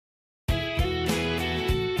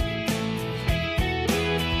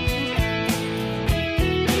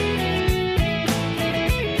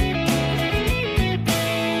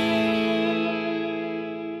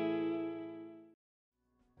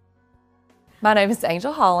My name is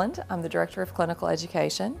Angel Holland. I'm the Director of Clinical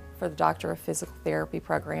Education for the Doctor of Physical Therapy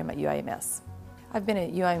program at UAMS. I've been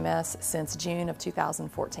at UAMS since June of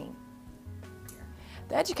 2014.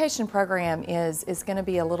 The education program is going to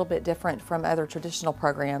be a little bit different from other traditional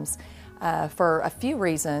programs for a few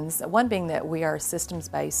reasons. One being that we are a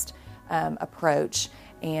systems-based approach,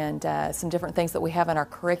 and some different things that we have in our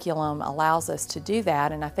curriculum allows us to do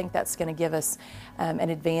that, and I think that's going to give us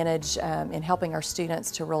an advantage in helping our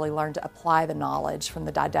students to really learn to apply the knowledge from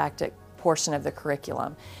the didactic portion of the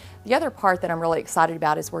curriculum. The other part that I'm really excited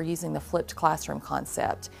about is we're using the flipped classroom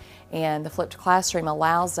concept, and the flipped classroom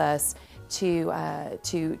allows us to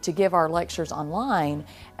give our lectures online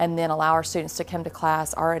and then allow our students to come to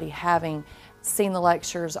class already having seen the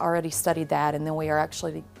lectures, already studied that, and then we are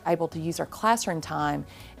actually able to use our classroom time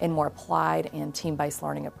in more applied and team-based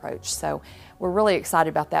learning approach. So we're really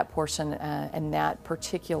excited about that portion and that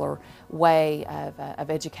particular way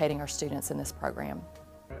of educating our students in this program.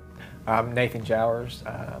 I'm Nathan Jowers.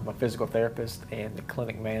 I'm a physical therapist and the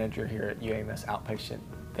clinic manager here at UAMS Outpatient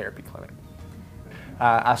Therapy Clinic.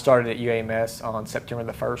 I started at UAMS on September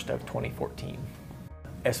the 1st of 2014.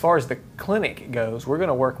 As far as the clinic goes, we're going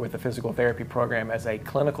to work with the physical therapy program as a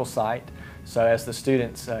clinical site. So as the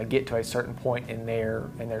students get to a certain point in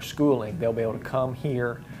their schooling, they'll be able to come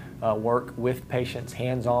here, work with patients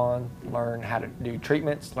hands-on, learn how to do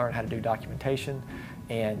treatments, learn how to do documentation,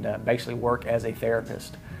 and basically work as a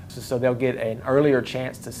therapist. So they'll get an earlier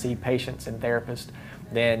chance to see patients and therapists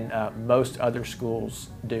than most other schools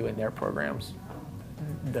do in their programs.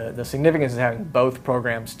 The significance of having both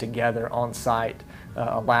programs together on site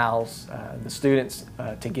allows the students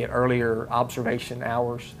to get earlier observation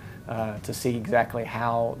hours to see exactly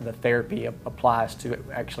how the therapy applies to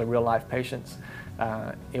actually real-life patients.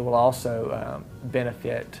 It will also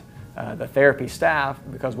benefit the therapy staff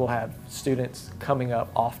because we'll have students coming up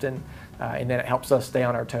often, and then it helps us stay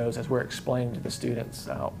on our toes as we're explaining to the students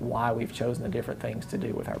why we've chosen the different things to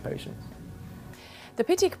do with our patients. The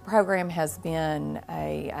PT program has been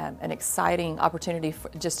an exciting opportunity,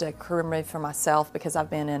 just a career move for myself, because I've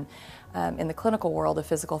been in the clinical world of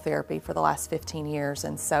physical therapy for the last 15 years,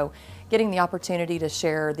 and so getting the opportunity to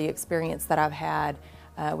share the experience that I've had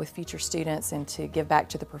with future students and to give back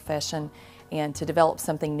to the profession and to develop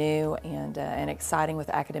something new and exciting with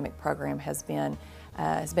the academic program has been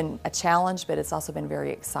a challenge, but it's also been very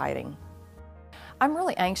exciting. I'm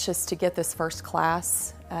really anxious to get this first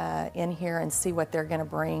class in here and see what they're going to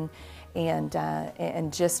bring,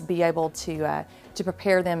 and just be able to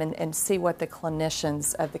prepare them and see what the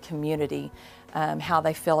clinicians of the community, how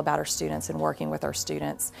they feel about our students and working with our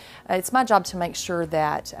students. It's my job to make sure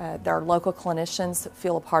that our local clinicians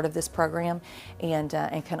feel a part of this program and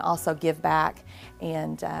can also give back,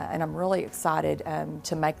 and I'm really excited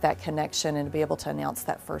to make that connection and to be able to announce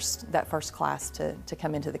that first class to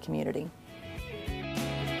come into the community.